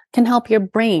can help your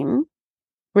brain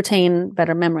retain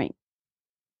better memory.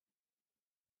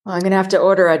 Well, I'm going to have to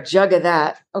order a jug of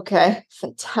that. Okay.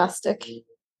 Fantastic.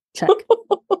 Check.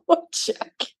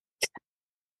 Check.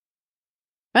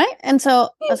 Right? And so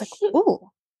I was like, ooh,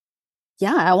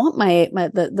 yeah, I want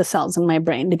the cells in my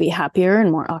brain to be happier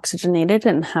and more oxygenated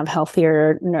and have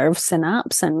healthier nerve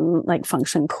synapse and like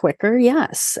function quicker.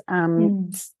 Yes.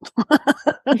 Yes.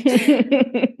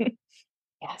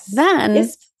 Then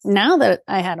now that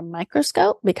I had a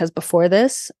microscope, because before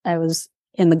this I was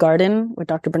in the garden with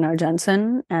Dr. Bernard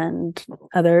Jensen and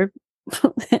other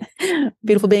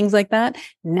beautiful beings like that.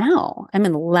 Now I'm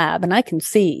in the lab and I can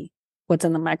see what's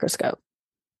in the microscope.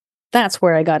 That's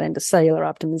where I got into cellular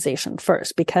optimization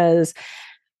first, because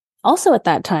also at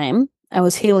that time, I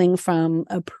was healing from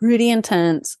a pretty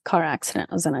intense car accident.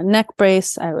 I was in a neck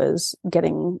brace. I was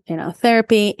getting,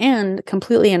 therapy and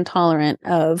completely intolerant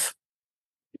of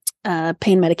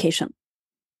pain medication.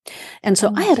 And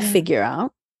so I had to figure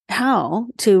out how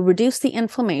to reduce the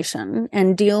inflammation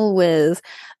and deal with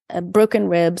broken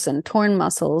ribs and torn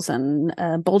muscles and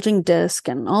bulging disc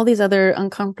and all these other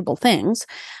uncomfortable things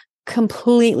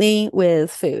completely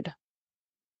with food,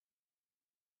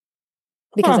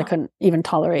 because I couldn't even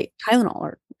tolerate Tylenol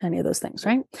or any of those things.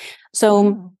 Right.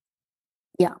 So,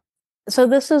 yeah. So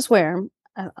this is where,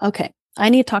 okay, I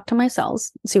need to talk to my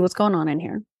cells, see what's going on in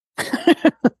here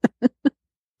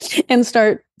and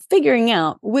start figuring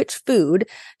out which food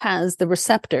has the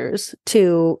receptors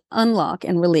to unlock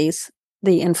and release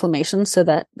the inflammation so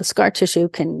that the scar tissue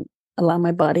can allow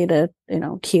my body to,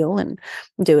 heal and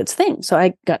do its thing. So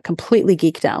I got completely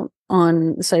geeked out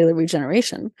on cellular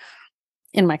regeneration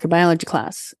in microbiology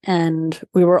class. And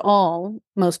we were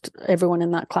most everyone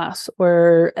in that class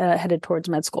were headed towards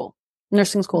med school,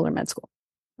 nursing school or med school.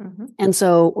 Mm-hmm. And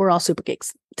so we're all super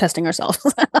geeks testing ourselves.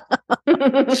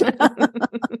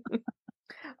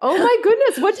 Oh my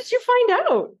goodness. What did you find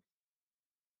out?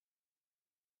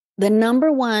 The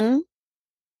number one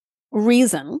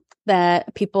reason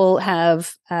that people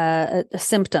have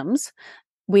symptoms,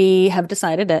 we have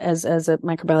decided as a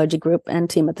microbiology group and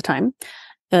team at the time,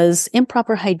 is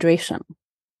improper hydration.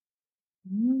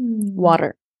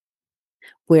 Water.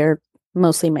 We're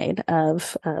mostly made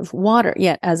of water.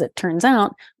 Yet, as it turns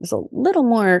out, there's a little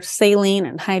more saline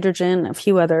and hydrogen, a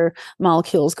few other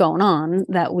molecules going on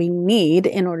that we need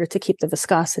in order to keep the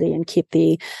viscosity and keep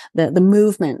the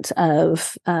movement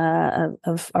of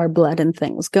our blood and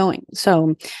things going.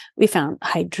 So we found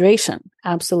hydration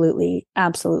absolutely,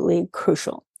 absolutely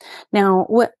crucial. Now,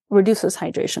 what reduces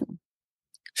hydration?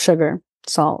 Sugar,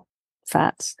 salt,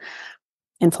 fats,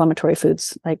 inflammatory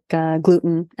foods like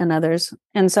gluten and others.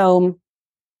 And so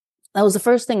that was the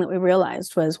first thing that we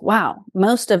realized was, wow,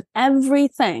 most of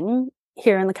everything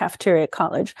here in the cafeteria at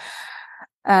college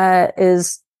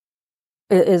is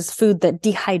food that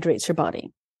dehydrates your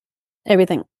body.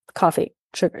 Everything, coffee,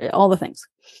 sugar, all the things.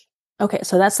 Okay,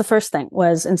 so that's the first thing,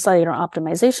 was in cellular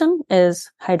optimization is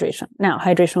hydration. Now,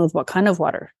 hydration with what kind of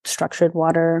water? Structured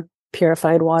water,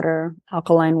 purified water,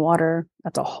 alkaline water.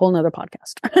 That's a whole nother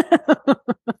podcast.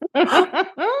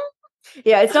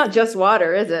 Yeah, it's not just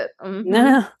water, is it? Mm-hmm.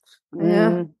 No.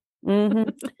 Yeah. Mm-hmm.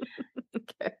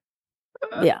 Okay.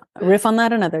 Yeah, riff on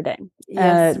that another day.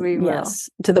 Yes, we will. Yes,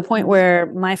 to the point where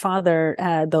my father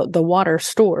had the water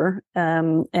store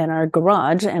in our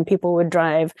garage, and people would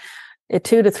drive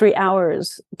 2 to 3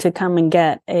 hours to come and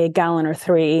get a gallon or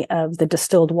 3 of the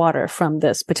distilled water from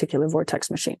this particular vortex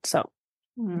machine. So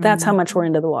that's how much we're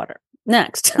into the water.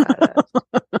 Next. Got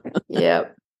it.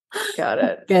 Yep. Got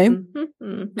it. Okay.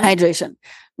 Mm-hmm. Hydration.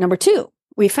 Number 2,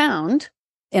 we found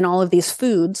in all of these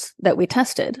foods that we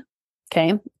tested,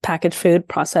 okay, packaged food,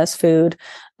 processed food,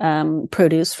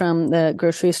 produce from the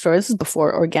grocery store. This is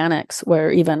before organics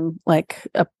were even like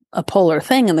a polar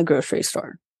thing in the grocery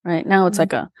store, right? Now it's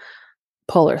like a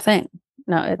polar thing.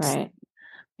 Now it's, right.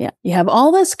 Yeah. You have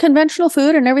all this conventional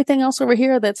food and everything else over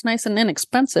here that's nice and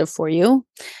inexpensive for you.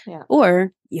 Yeah.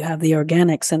 Or you have the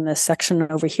organics in this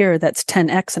section over here that's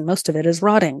 10x and most of it is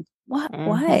rotting. What? Mm-hmm.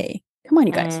 Why? Come on,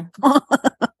 you guys.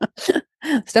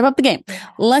 Step up the game. Yes.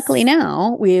 Luckily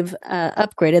now we've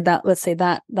upgraded that. Let's say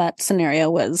that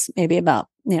scenario was maybe about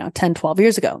 10, 12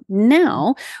 years ago.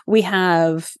 Now we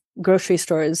have grocery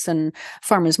stores and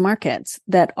farmers markets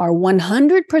that are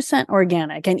 100%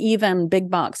 organic, and even big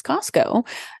box Costco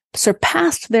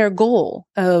surpassed their goal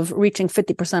of reaching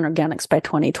 50% organics by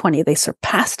 2020. They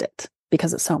surpassed it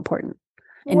because it's so important.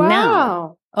 And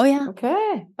now, oh yeah.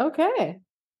 Okay.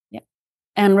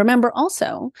 And remember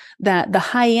also that the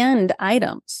high-end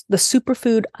items, the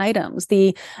superfood items,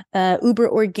 the uber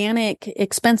organic,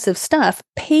 expensive stuff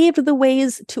paved the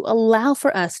ways to allow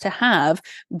for us to have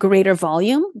greater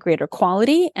volume, greater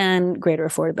quality, and greater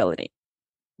affordability.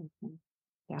 Mm-hmm.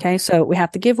 Yeah. Okay, so we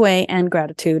have to give way and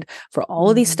gratitude for all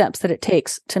of these steps that it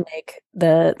takes to make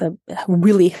the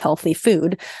really healthy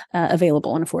food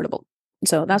available and affordable.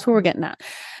 So that's what we're getting at.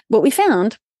 What we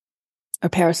found are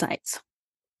parasites.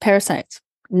 Parasites,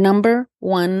 number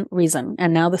one reason.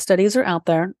 And now the studies are out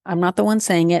there. I'm not the one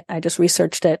saying it. I just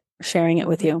researched it, sharing it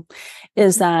with you,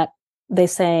 is that they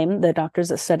say, the doctors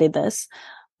that studied this,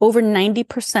 over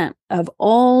 90% of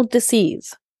all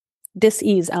disease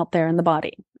out there in the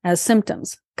body as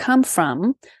symptoms come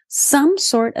from some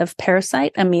sort of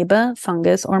parasite, amoeba,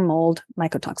 fungus, or mold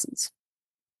mycotoxins.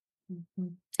 Mm-hmm.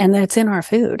 And it's in our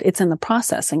food. It's in the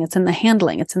processing. It's in the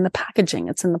handling. It's in the packaging.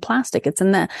 It's in the plastic. It's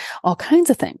in the all kinds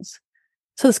of things.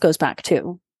 So this goes back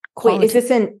to quality. Wait,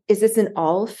 is this in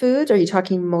all food? Are you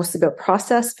talking mostly about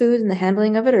processed food and the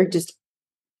handling of it, or just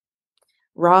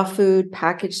raw food,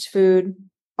 packaged food,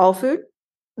 all food?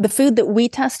 The food that we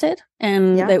tested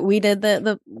and that we did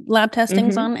the lab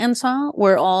testings on and saw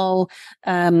were all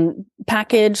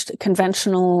packaged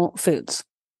conventional foods.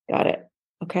 Got it.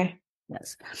 Okay.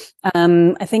 Yes.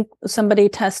 I think somebody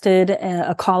tested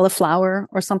a cauliflower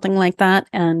or something like that.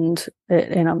 And,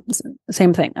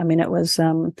 same thing. I mean, it was,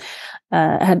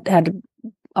 had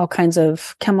all kinds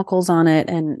of chemicals on it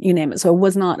and you name it. So it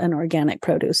was not an organic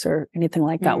produce or anything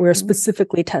like that. We were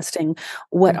specifically testing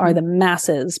what are the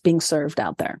masses being served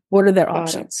out there? What are their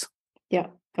options? Yeah.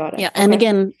 Got it. Yeah. And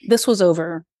again, this was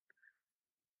over,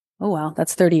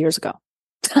 that's 30 years ago.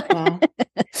 Wow.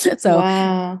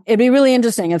 So it'd be really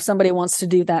interesting if somebody wants to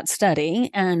do that study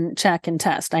and check and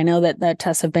test. I know that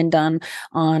tests have been done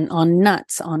on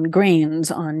nuts, on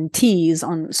grains, on teas,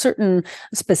 on certain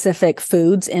specific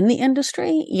foods in the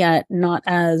industry, yet not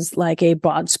as like a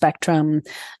broad spectrum,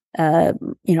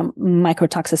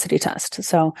 mycotoxicity test.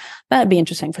 So that'd be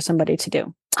interesting for somebody to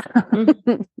do.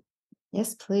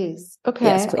 Yes, please. Okay.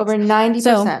 Yes, please. Over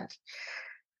 90%.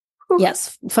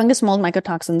 Yes, fungus, mold,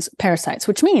 mycotoxins, parasites,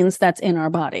 which means that's in our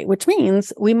body, which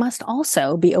means we must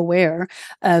also be aware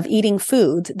of eating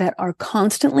foods that are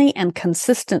constantly and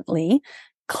consistently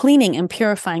cleaning and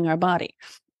purifying our body.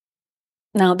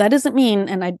 Now, that doesn't mean,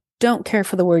 and I don't care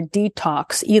for the word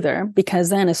detox either, because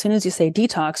then as soon as you say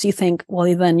detox, you think,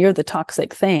 well, then you're the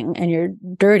toxic thing and you're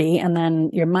dirty. And then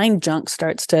your mind junk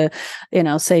starts to,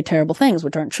 say terrible things,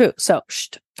 which aren't true. So,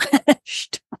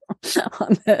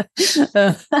 on the,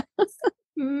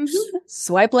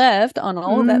 swipe left on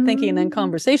all of that thinking and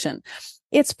conversation.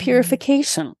 It's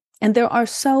purification. And there are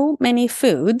so many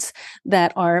foods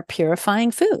that are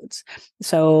purifying foods.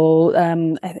 So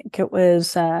I think it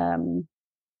was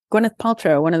Gwyneth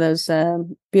Paltrow, one of those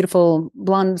beautiful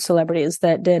blonde celebrities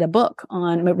that wrote a book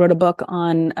on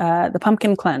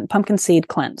the pumpkin seed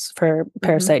cleanse for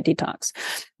parasite detox.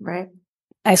 Right.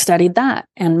 I studied that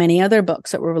and many other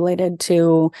books that were related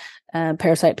to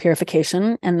parasite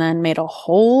purification, and then made a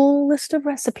whole list of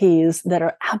recipes that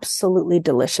are absolutely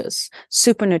delicious,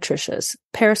 super nutritious,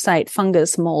 parasite,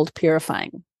 fungus, mold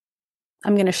purifying.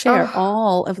 I'm going to share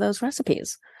all of those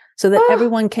recipes so that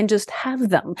everyone can just have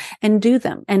them and do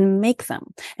them and make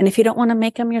them. And if you don't want to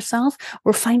make them yourself,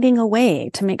 we're finding a way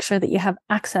to make sure that you have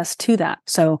access to that.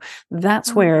 So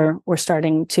that's where we're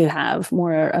starting to have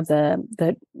more of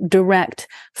the direct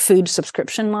food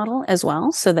subscription model as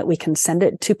well, so that we can send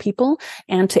it to people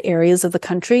and to areas of the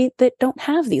country that don't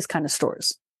have these kind of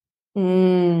stores.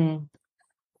 Oh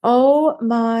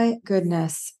my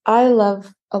goodness. I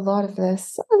love a lot of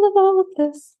this. I love all of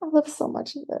this. I love so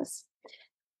much of this.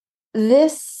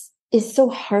 This is so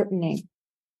heartening.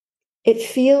 It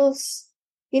feels,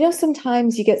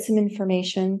 sometimes you get some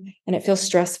information and it feels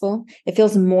stressful. It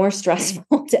feels more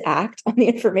stressful to act on the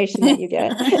information that you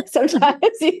get. Sometimes,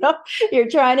 you're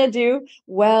trying to do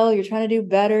well, you're trying to do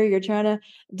better, you're trying to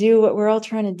do what we're all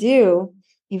trying to do.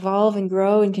 evolve and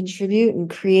grow and contribute and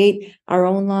create our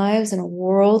own lives in a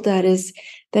world that is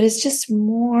just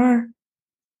more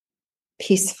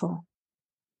peaceful,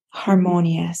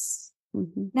 harmonious,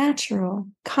 natural,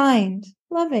 kind,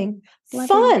 loving,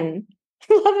 fun,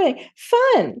 loving,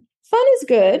 fun. Fun is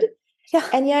good. Yeah.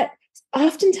 And yet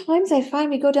oftentimes I find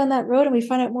we go down that road and we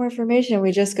find out more information and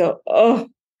we just go, oh,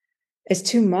 it's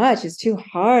too much. It's too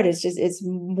hard. It's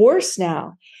worse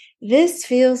now. This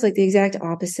feels like the exact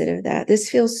opposite of that. This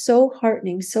feels so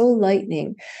heartening, so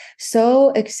lightening,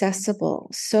 so accessible,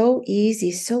 so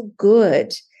easy, so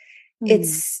good.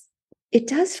 It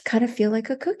does kind of feel like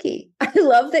a cookie. I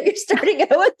love that you're starting out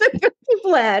with the cookie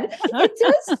plan. It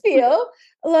does feel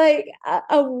like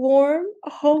a warm,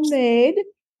 homemade,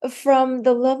 from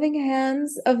the loving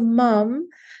hands of mom,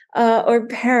 or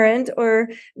parent or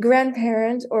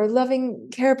grandparent or loving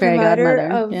care provider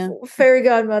of fairy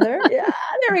godmother. Yeah,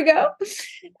 there we go.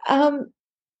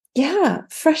 Yeah,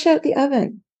 fresh out the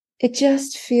oven. It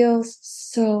just feels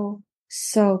so,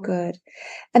 so good.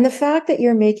 And the fact that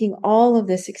you're making all of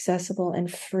this accessible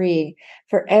and free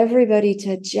for everybody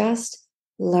to just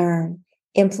learn,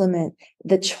 implement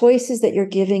the choices that you're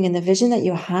giving and the vision that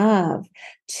you have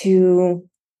to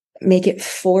make it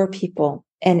for people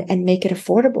and make it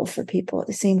affordable for people at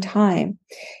the same time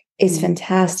is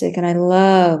fantastic. And I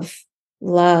love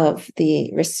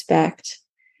the respect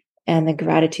and the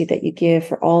gratitude that you give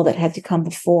for all that had to come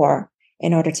before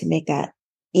in order to make that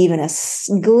even a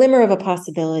glimmer of a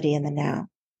possibility in the now.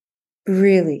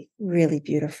 Really, really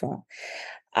beautiful.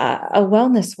 A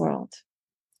wellness world.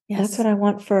 Yes. That's what I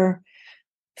want for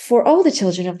all the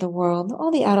children of the world, all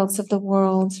the adults of the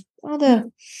world, all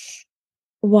the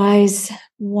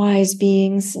wise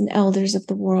beings and elders of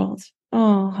the world.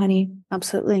 Oh, honey.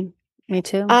 Absolutely. Me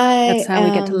too. That's how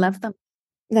we get to love them.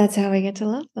 That's how we get to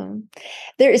love them.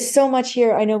 There is so much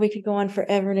here. I know we could go on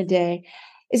forever and a day.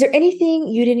 Is there anything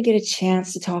you didn't get a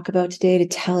chance to talk about today, to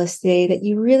tell us today, that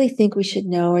you really think we should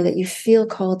know or that you feel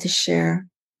called to share?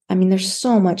 I mean, there's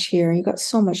so much here. You've got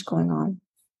so much going on.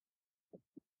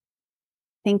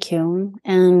 Thank you.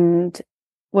 And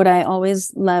what I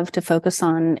always love to focus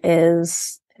on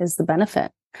is the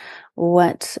benefit.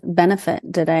 What benefit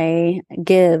did I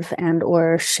give and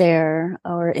or share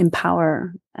or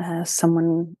empower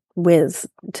someone with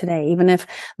today? Even if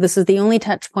this is the only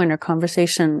touch point or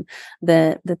conversation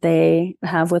that they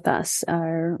have with us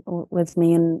or with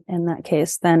me in that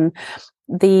case, then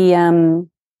the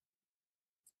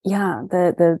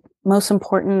most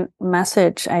important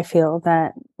message I feel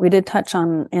that we did touch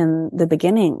on in the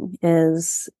beginning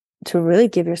is to really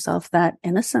give yourself that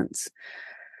innocence,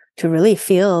 to really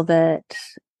feel that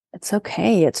it's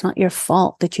okay. It's not your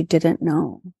fault that you didn't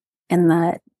know. And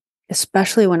that,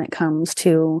 especially when it comes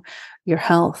to your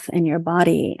health and your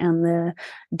body and the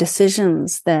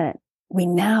decisions that we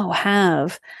now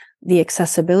have the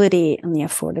accessibility and the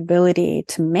affordability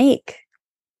to make,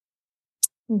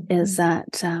 is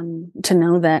that to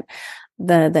know that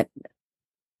that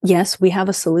yes, we have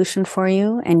a solution for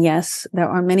you, and yes, there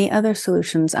are many other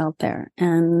solutions out there,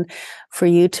 and for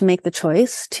you to make the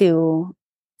choice to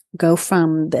go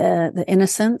from the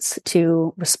innocence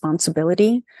to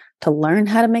responsibility, to learn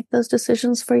how to make those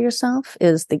decisions for yourself,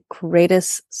 is the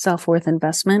greatest self-worth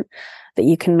investment that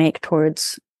you can make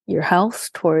towards your health,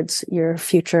 towards your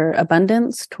future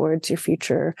abundance, towards your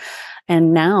future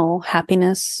and now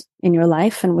happiness in your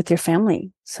life and with your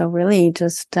family. So really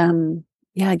just,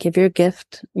 give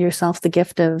yourself the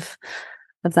gift of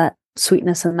that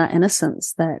sweetness and that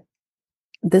innocence, that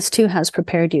this too has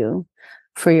prepared you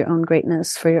for your own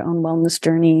greatness, for your own wellness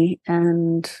journey.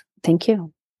 And thank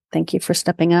you. Thank you for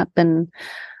stepping up and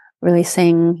really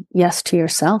saying yes to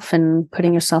yourself and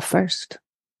putting yourself first.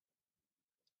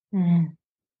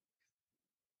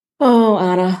 Oh,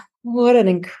 Anna, what an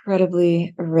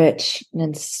incredibly rich and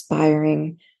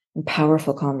inspiring and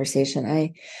powerful conversation.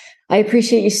 I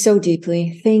appreciate you so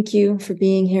deeply. Thank you for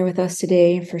being here with us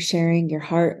today, for sharing your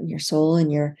heart and your soul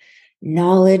and your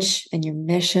knowledge and your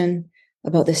mission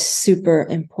about this super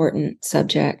important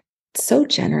subject so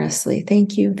generously.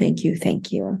 Thank you, thank you,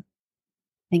 thank you.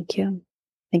 Thank you.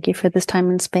 Thank you for this time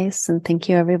and space. And thank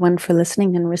you, everyone, for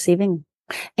listening and receiving.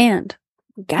 And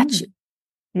got you.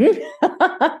 You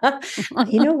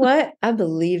know what? I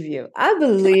believe you.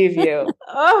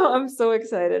 Oh, I'm so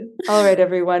excited. All right,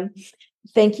 everyone.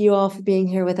 Thank you all for being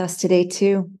here with us today,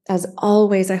 too. As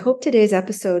always, I hope today's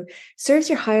episode serves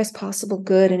your highest possible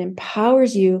good and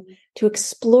empowers you to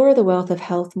explore the wealth of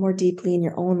health more deeply in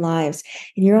your own lives,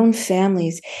 in your own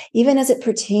families, even as it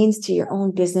pertains to your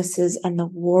own businesses and the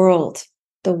world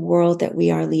that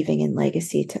we are leaving in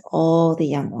legacy to all the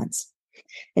young ones.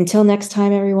 Until next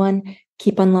time, everyone,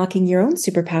 Keep unlocking your own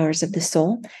superpowers of the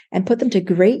soul and put them to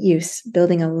great use,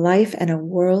 building a life and a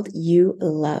world you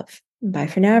love. Bye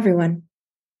for now, everyone.